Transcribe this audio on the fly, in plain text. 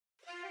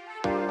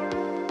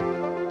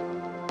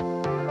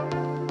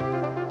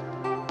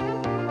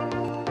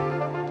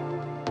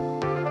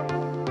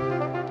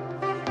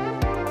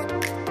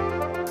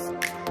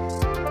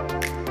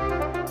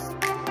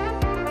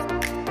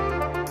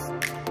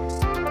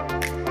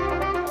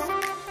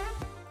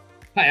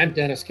Hi, I'm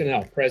Dennis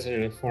Cannell,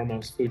 president of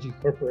Formost Fuji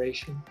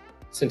Corporation.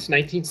 Since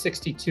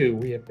 1962,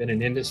 we have been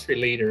an industry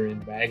leader in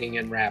bagging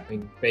and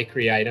wrapping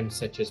bakery items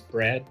such as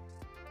bread,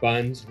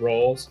 buns,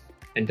 rolls,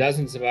 and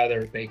dozens of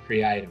other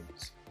bakery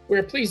items. We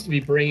are pleased to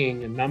be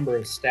bringing a number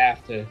of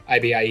staff to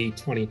IBIE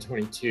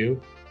 2022.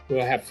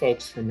 We'll have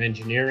folks from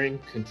engineering,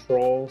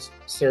 controls,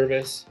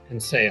 service,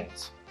 and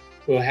sales.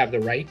 We'll have the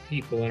right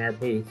people in our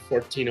booth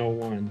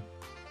 1401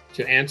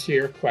 to answer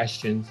your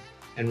questions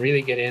and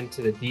really get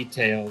into the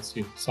details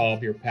to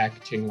solve your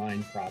packaging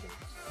line problems.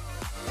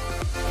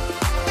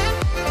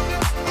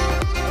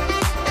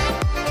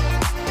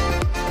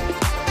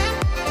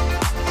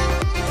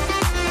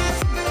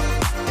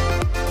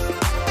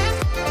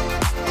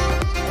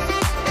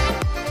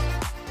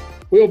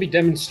 We will be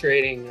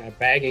demonstrating a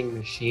bagging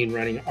machine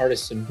running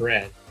artisan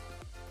bread.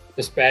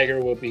 This bagger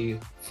will be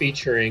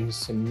featuring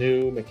some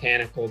new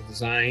mechanical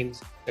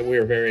designs that we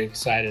are very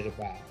excited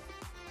about.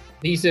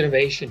 These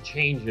innovation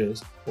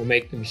changes will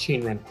make the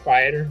machine run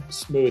quieter,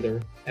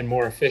 smoother, and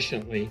more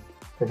efficiently,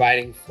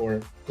 providing for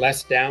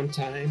less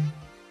downtime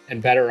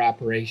and better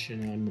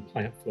operation on the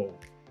plant floor.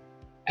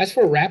 As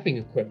for wrapping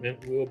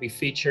equipment, we will be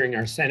featuring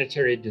our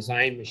sanitary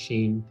design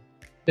machine.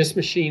 This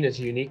machine is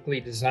uniquely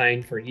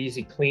designed for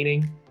easy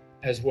cleaning,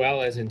 as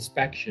well as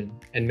inspection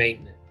and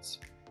maintenance.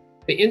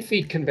 The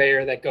in-feed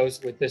conveyor that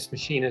goes with this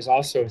machine is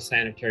also a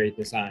sanitary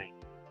design.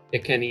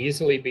 It can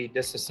easily be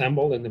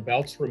disassembled and the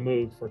belts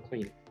removed for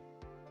cleaning.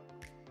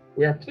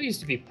 We are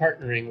pleased to be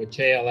partnering with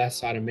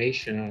JLS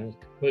Automation on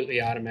a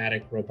completely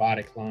automatic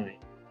robotic line.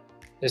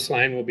 This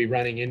line will be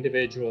running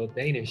individual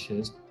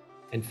danishes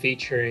and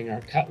featuring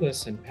our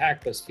cutless and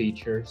packless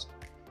features,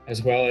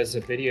 as well as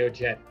a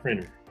VideoJet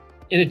printer.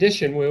 In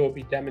addition, we will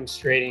be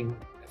demonstrating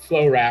a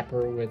flow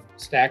wrapper with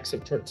stacks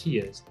of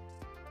tortillas.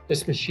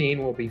 This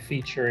machine will be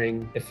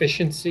featuring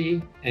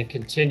efficiency and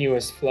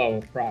continuous flow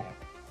of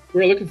product.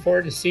 We're looking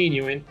forward to seeing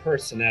you in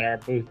person at our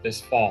booth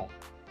this fall.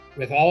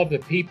 With all of the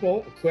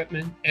people,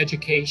 equipment,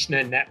 education,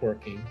 and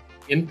networking,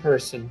 in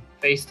person,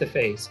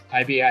 face-to-face,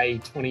 IBIE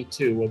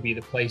 22 will be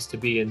the place to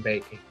be in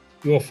baking.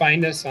 You will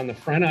find us on the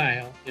front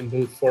aisle in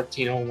booth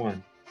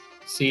 1401.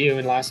 See you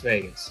in Las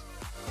Vegas.